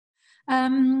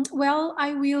Well,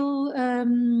 I will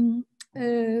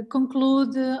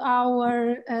conclude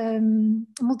our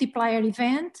multiplier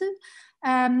event.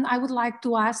 I would like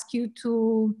to ask you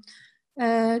to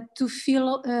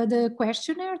fill the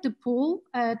questionnaire, the poll,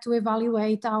 to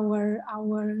evaluate our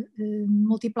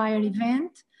multiplier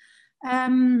event.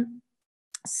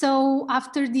 So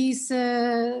after these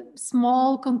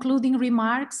small concluding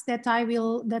remarks that I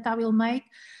will make,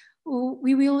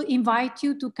 we will invite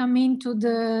you to come into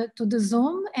the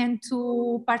Zoom and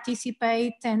to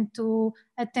participate and to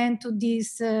attend to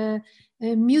this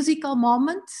musical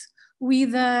moment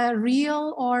with a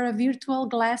real or a virtual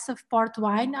glass of port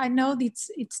wine. I know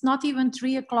it's not even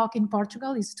 3 o'clock in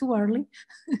Portugal, it's too early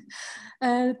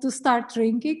to start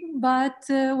drinking, but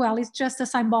well, it's just a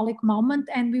symbolic moment,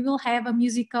 and we will have a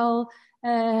musical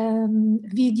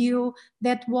video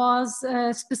that was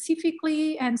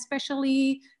specifically and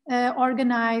specially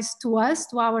organized to us,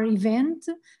 to our event,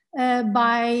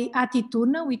 by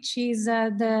ATITUNA, which is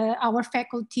our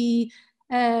faculty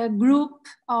group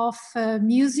of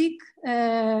music,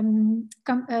 and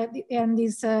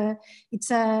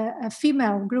it's a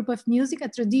female group of music, a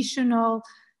traditional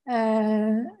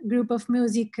group of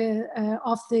music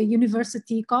of the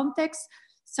university context.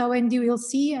 So, and you will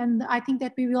see, and I think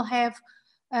that we will have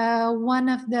one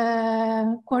of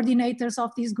the coordinators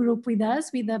of this group with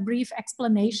us with a brief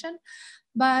explanation.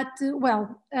 But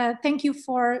well, thank you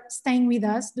for staying with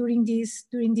us during this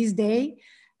day.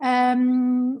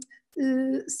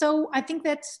 So I think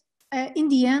that in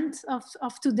the end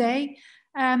of today,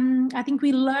 I think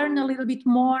we learn a little bit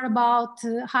more about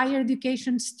higher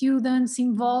education students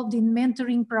involved in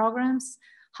mentoring programs,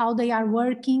 how they are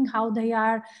working, how they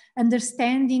are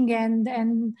understanding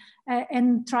and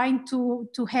trying to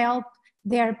help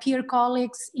their peer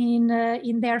colleagues in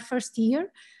their first year.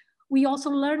 We also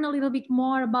learn a little bit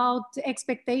more about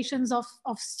expectations of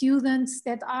students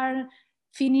that are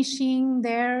finishing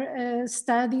their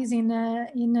studies in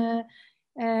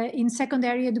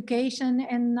secondary education,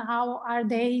 and how are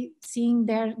they seeing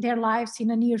their lives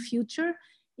in a near future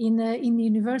in the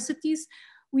universities.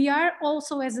 We are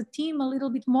also, as a team, a little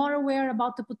bit more aware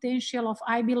about the potential of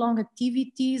I Belong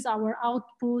activities, our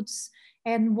outputs,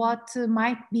 and what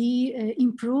might be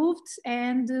improved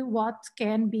and what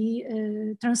can be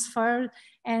transferred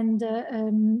and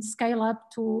scale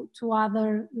up to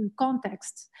other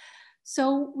contexts.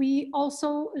 So we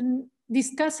also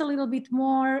discuss a little bit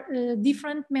more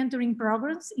different mentoring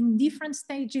programs in different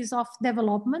stages of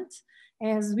development,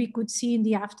 as we could see in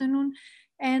the afternoon.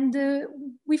 And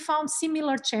we found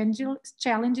similar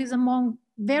challenges among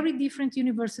very different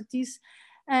universities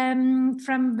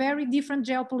from very different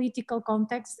geopolitical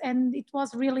contexts, and it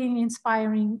was really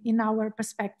inspiring in our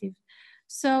perspective.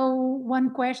 So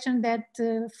one question that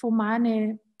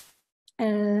Fumane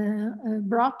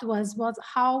brought to us was,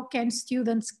 how can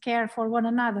students care for one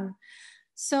another?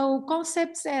 So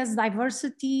concepts as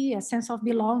diversity, a sense of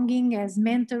belonging, as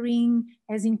mentoring,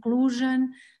 as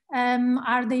inclusion,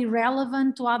 are they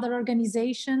relevant to other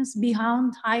organizations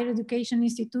beyond higher education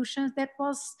institutions? That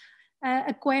was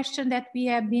a question that we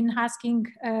have been asking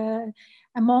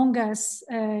among us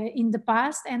in the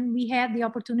past, and we had the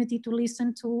opportunity to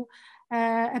listen to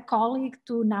a colleague,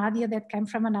 to Nadia, that came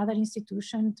from another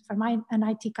institution, from an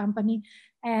IT company,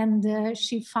 and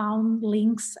she found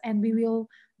links, and we will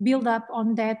build up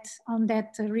on that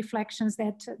reflections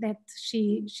that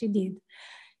she did.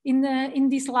 In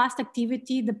this last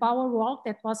activity, the Power Walk,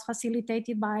 that was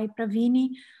facilitated by Pravini,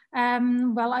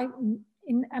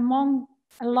 among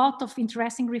a lot of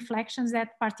interesting reflections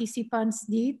that participants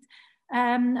did,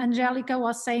 Angelica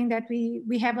was saying that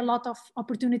we have a lot of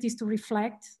opportunities to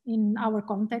reflect in our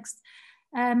context,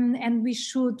 and we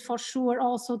should for sure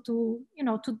also to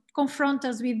confront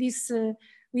us with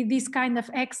this kind of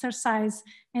exercise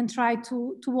and try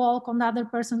to walk on the other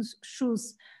person's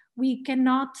shoes. We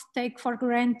cannot take for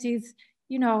granted,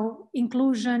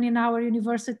 inclusion in our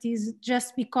universities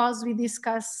just because we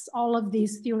discuss all of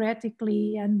this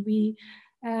theoretically and we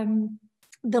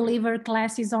deliver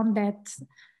classes on that.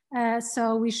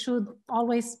 So we should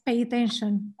always pay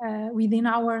attention within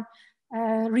our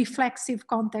reflexive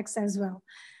context as well.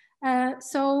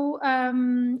 So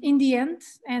in the end,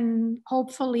 and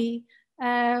hopefully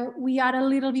we are a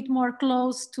little bit more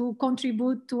close to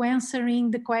contribute to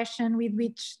answering the question with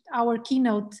which our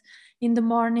keynote in the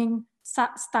morning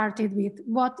started with: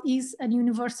 what is a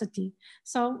university?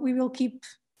 So we will keep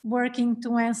working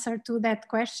to answer to that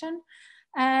question.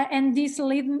 And this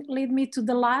lead me to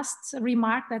the last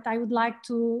remark that I would like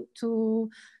to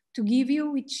give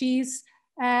you, which is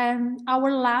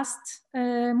our last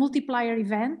multiplier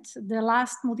event, the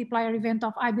last multiplier event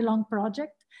of I Belong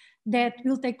project. that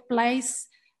will take place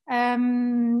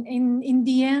in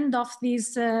the end of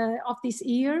this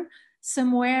year,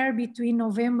 somewhere between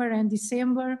November and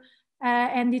December,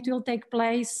 and it will take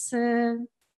place,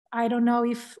 I don't know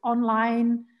if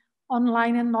online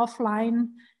and offline,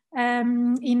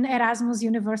 in Erasmus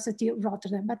University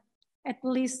Rotterdam, but at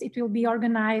least it will be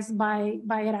organized by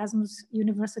Erasmus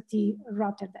University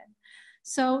Rotterdam.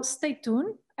 So stay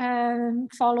tuned,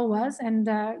 follow us, and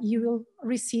you will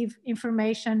receive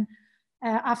information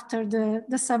after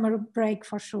the summer break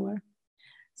for sure.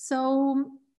 So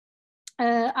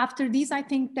after this, I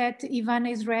think that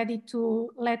Ivana is ready to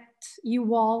let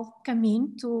you all come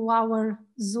in to our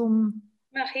Zoom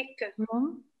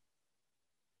room.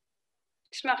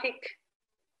 It's Marieke.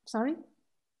 Sorry?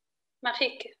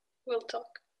 Marieke will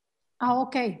talk. Oh,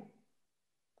 okay.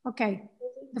 Okay.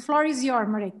 The floor is yours,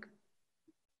 Marieke.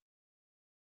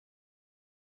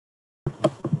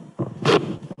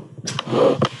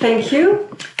 Thank you.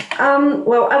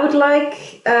 Well, I would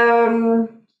like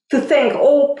to thank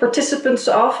all participants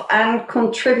of and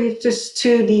contributors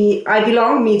to the I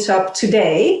Belong meetup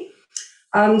today.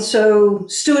 So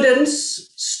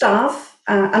students, staff,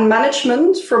 and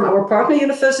management from our partner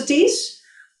universities,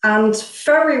 and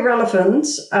very relevant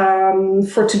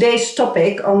for today's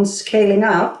topic on scaling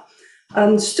up,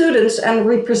 students and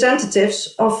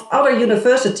representatives of other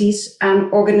universities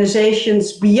and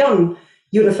organizations beyond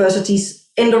universities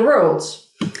in the world.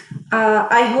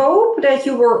 I hope that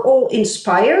you were all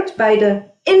inspired by the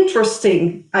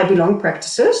interesting I Belong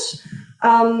practices.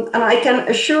 And I can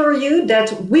assure you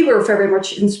that we were very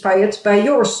much inspired by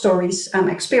your stories and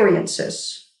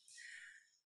experiences.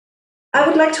 I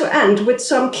would like to end with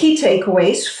some key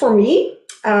takeaways for me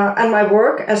and my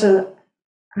work as a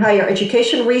higher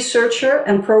education researcher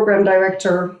and program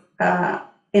director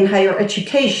in higher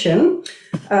education.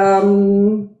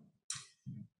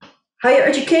 Higher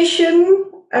education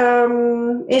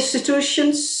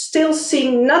institutions still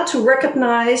seem not to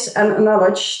recognize and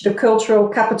acknowledge the cultural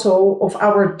capital of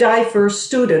our diverse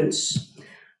students.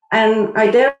 And I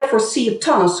therefore see a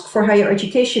task for higher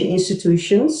education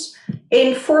institutions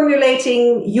in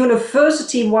formulating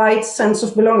university-wide sense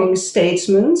of belonging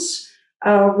statements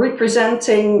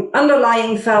representing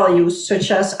underlying values such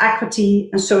as equity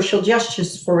and social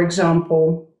justice, for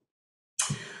example.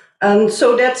 And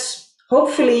so that's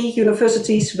hopefully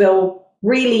universities will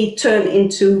really turn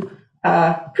into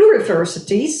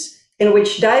pluriversities in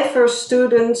which diverse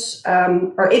students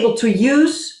are able to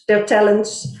use their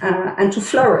talents and to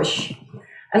flourish.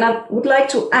 And I would like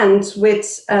to end with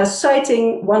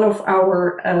citing one of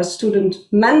our student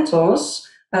mentors,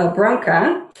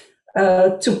 Branka,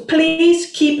 to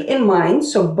please keep in mind,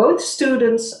 so both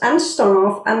students and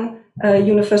staff and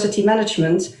university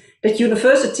management, that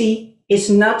university is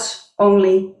not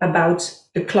only about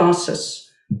the classes.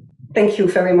 Thank you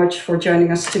very much for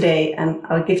joining us today, and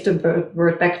I'll give the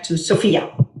word back to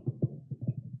Sofia.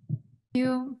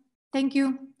 Thank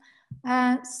you.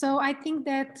 So I think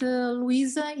that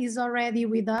Luisa is already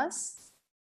with us.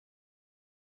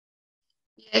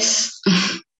 Yes.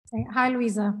 Hi,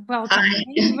 Luisa. Welcome. Hi.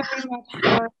 Thank you very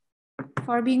much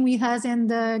for being with us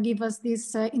and give us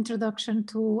this introduction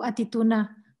to ATITUNA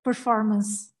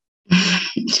performance.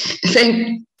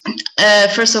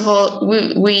 First of all,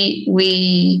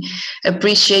 we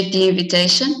appreciate the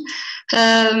invitation.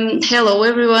 Hello,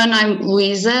 everyone. I'm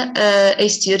Luisa, a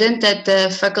student at the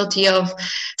Faculty of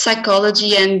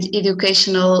Psychology and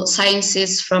Educational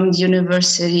Sciences from the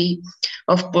University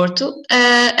of Porto.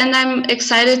 And I'm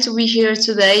excited to be here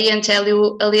today and tell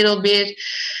you a little bit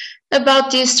about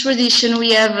this tradition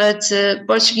we have at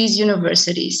Portuguese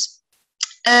universities.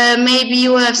 Maybe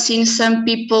you have seen some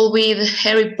people with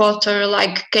Harry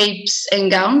Potter-like capes and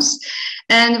gowns,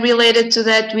 and related to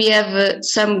that we have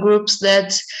some groups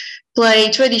that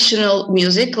play traditional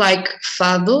music like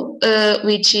fado,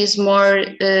 which is more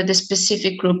the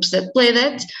specific groups that play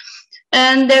that.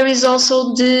 And there is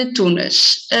also the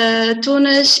tunas.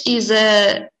 Tunas is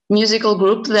a musical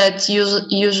group that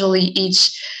usually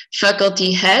each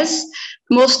faculty has,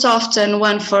 most often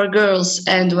one for girls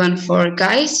and one for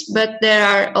guys, but there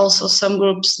are also some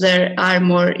groups that are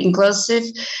more inclusive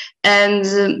and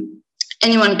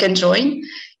anyone can join.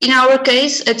 In our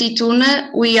case, at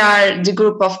ATITUNA, we are the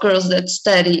group of girls that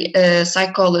study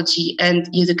psychology and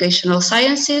educational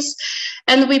sciences,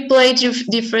 and we play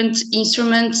different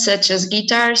instruments such as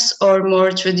guitars or more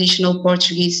traditional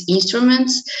Portuguese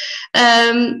instruments,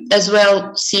 as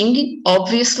well singing,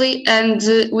 obviously, and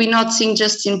we not sing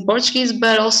just in Portuguese,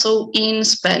 but also in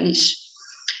Spanish.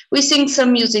 We sing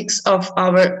some musics of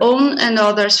our own and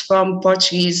others from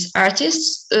Portuguese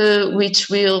artists, which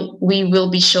we will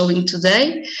be showing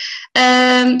today.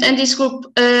 And this group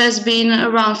has been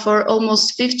around for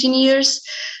almost 15 years.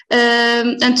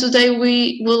 And today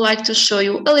we would like to show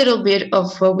you a little bit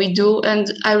of what we do,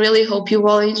 and I really hope you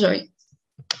all enjoy.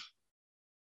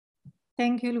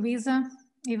 Thank you, Luisa.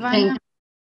 Ivana,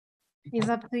 it's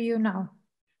up to you now.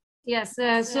 Yes,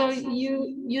 so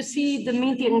you see the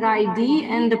meeting ID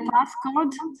and the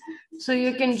passcode, so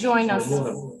you can join us.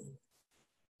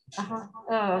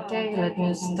 Oh, okay, let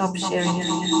me stop sharing.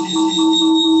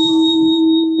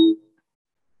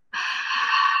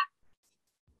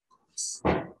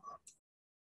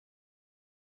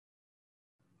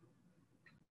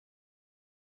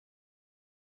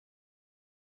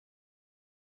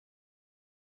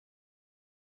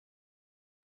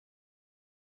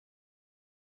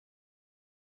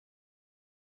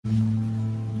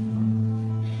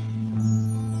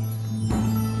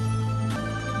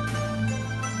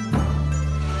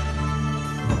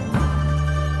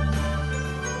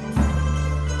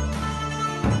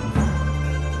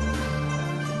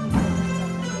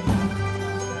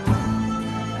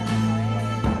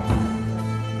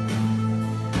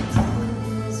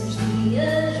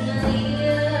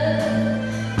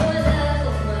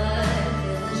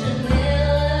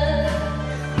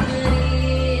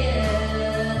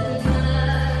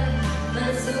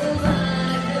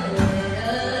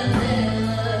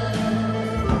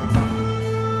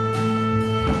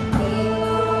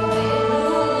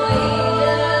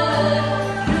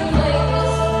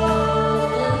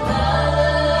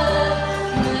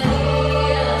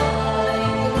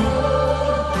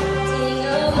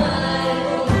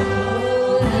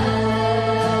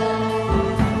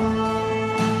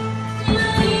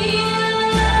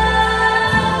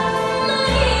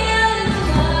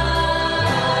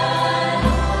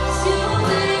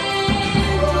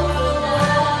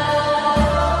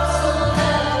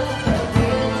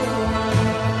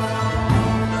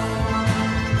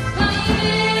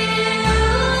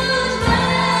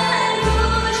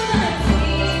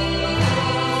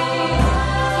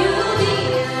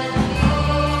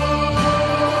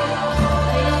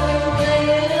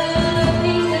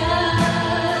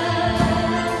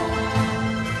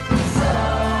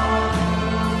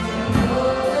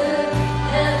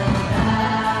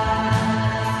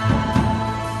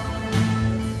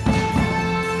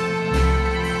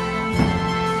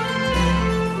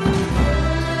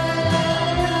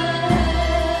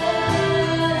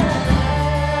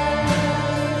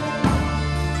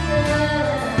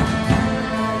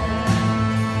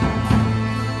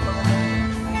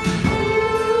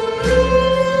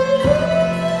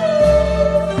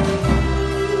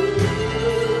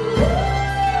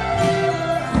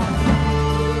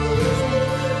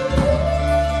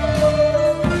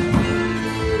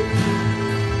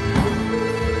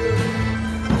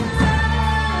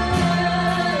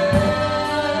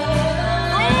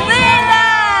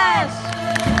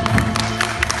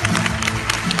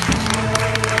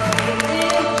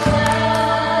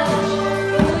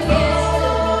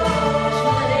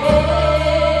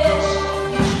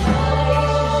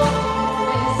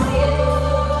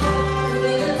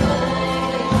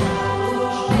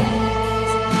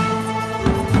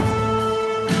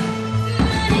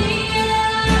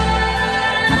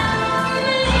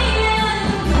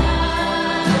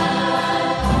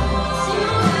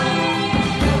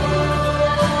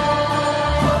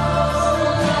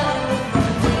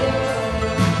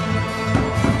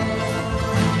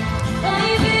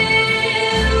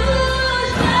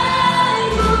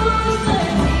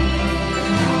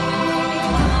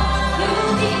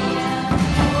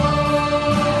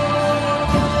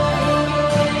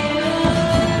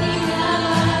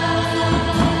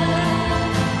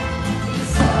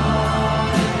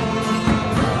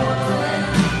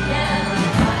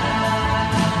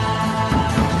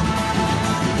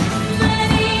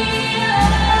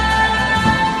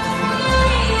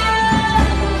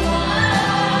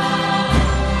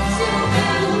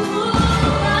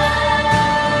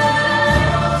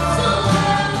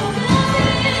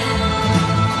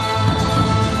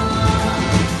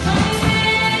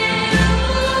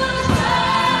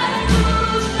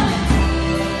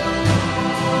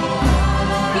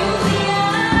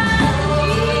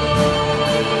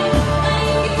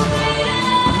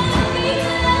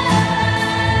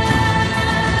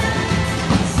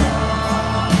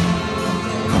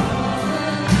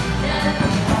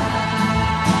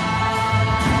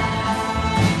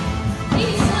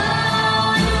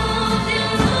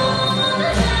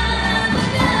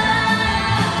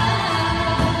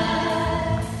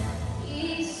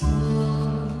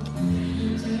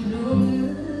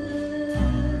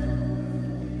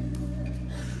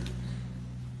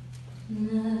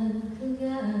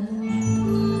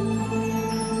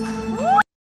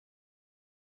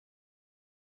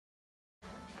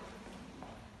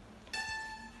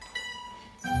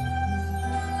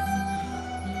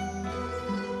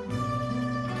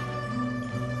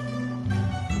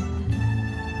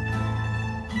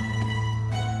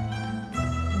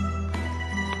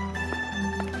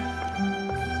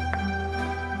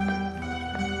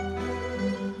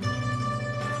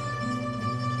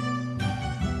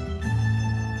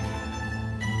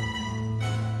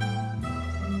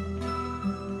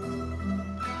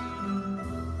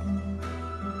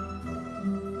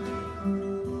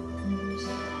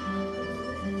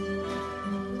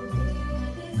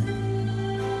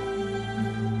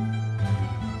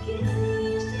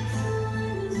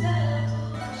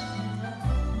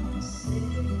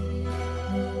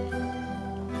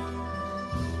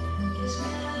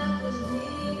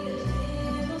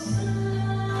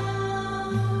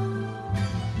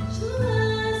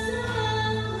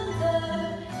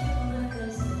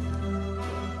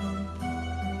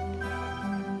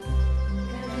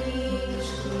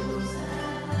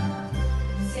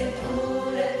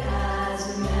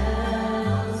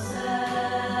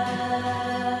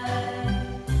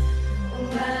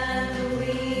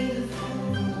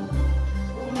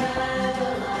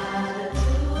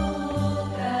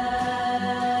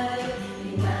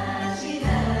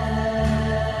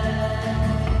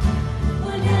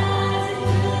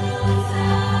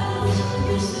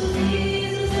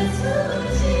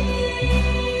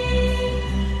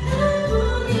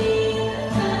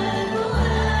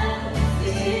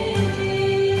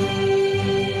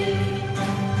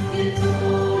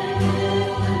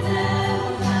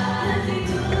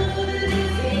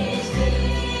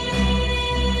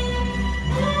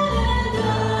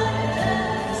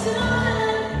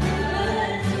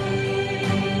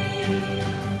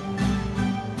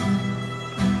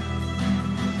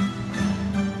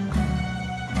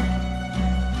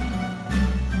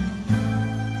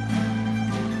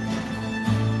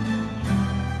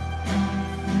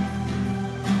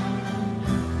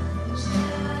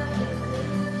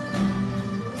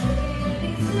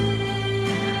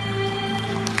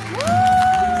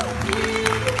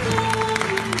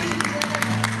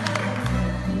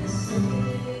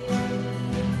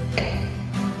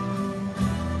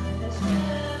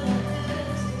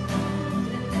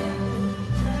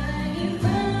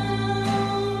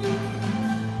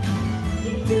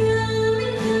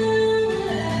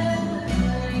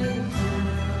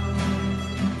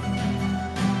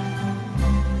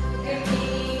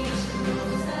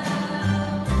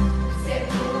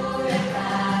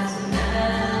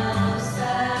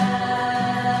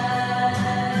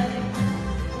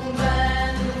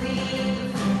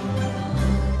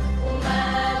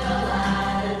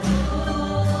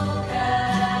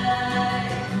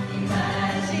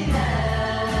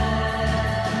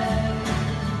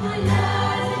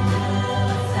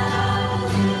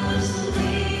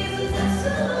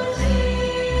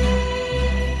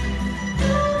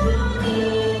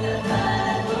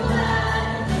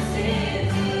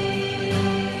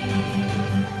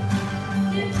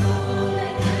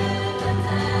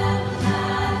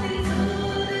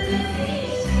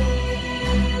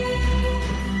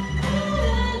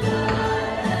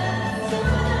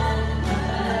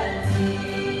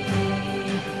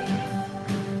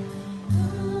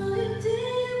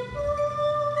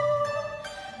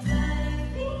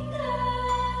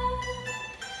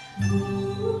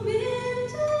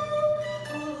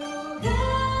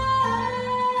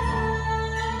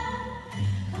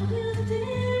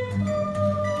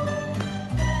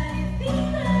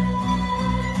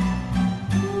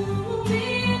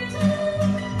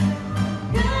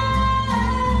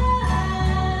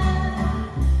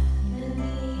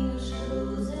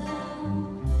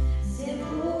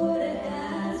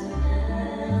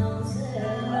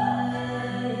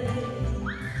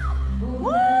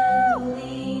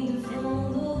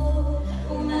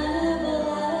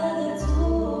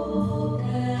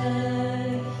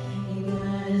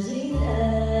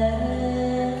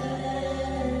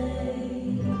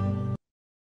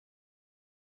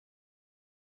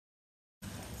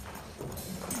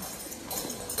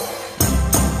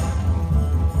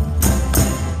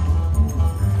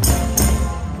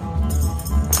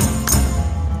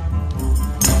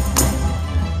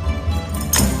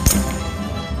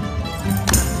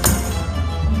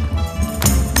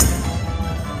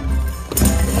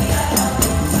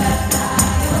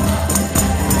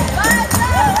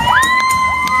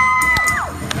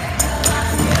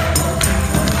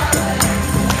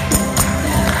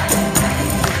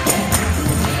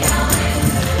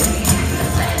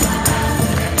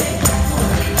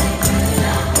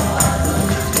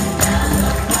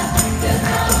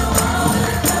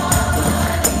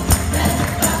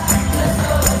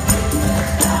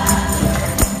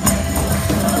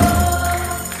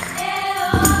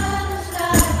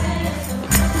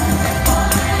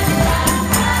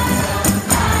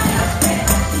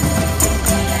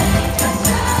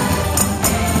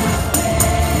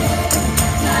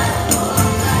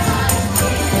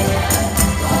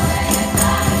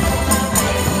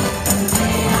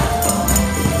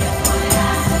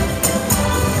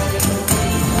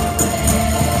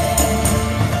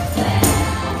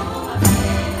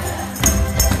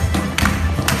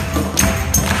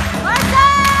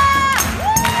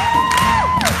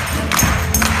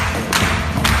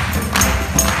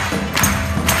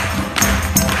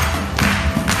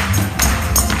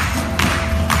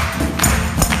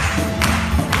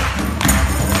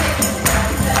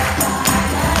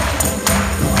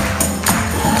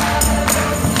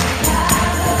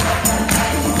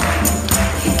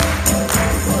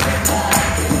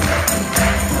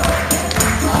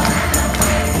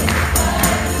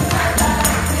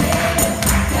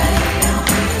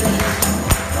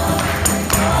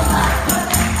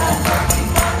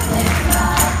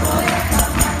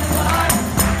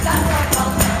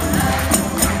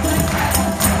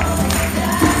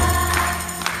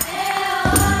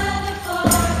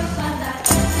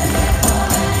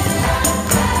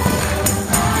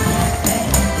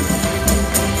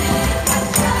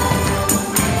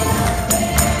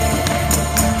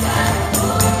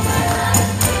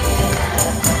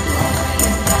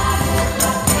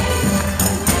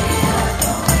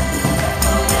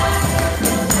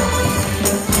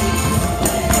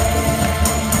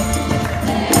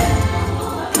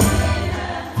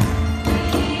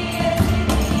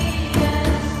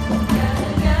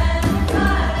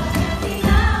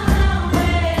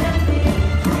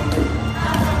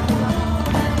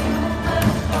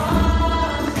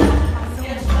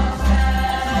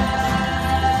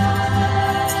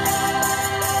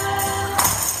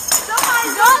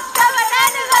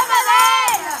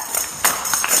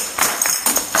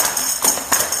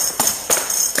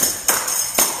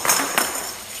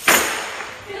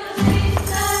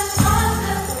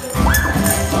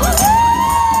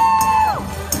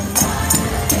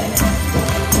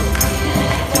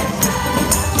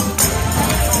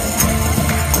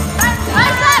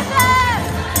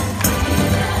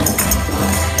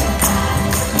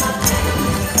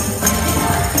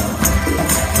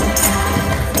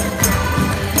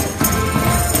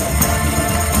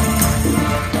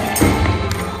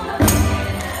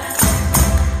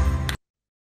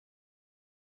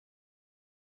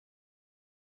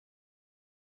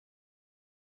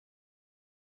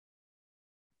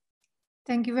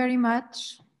 Thank you very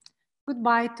much.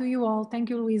 Goodbye to you all. Thank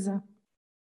you, Luisa.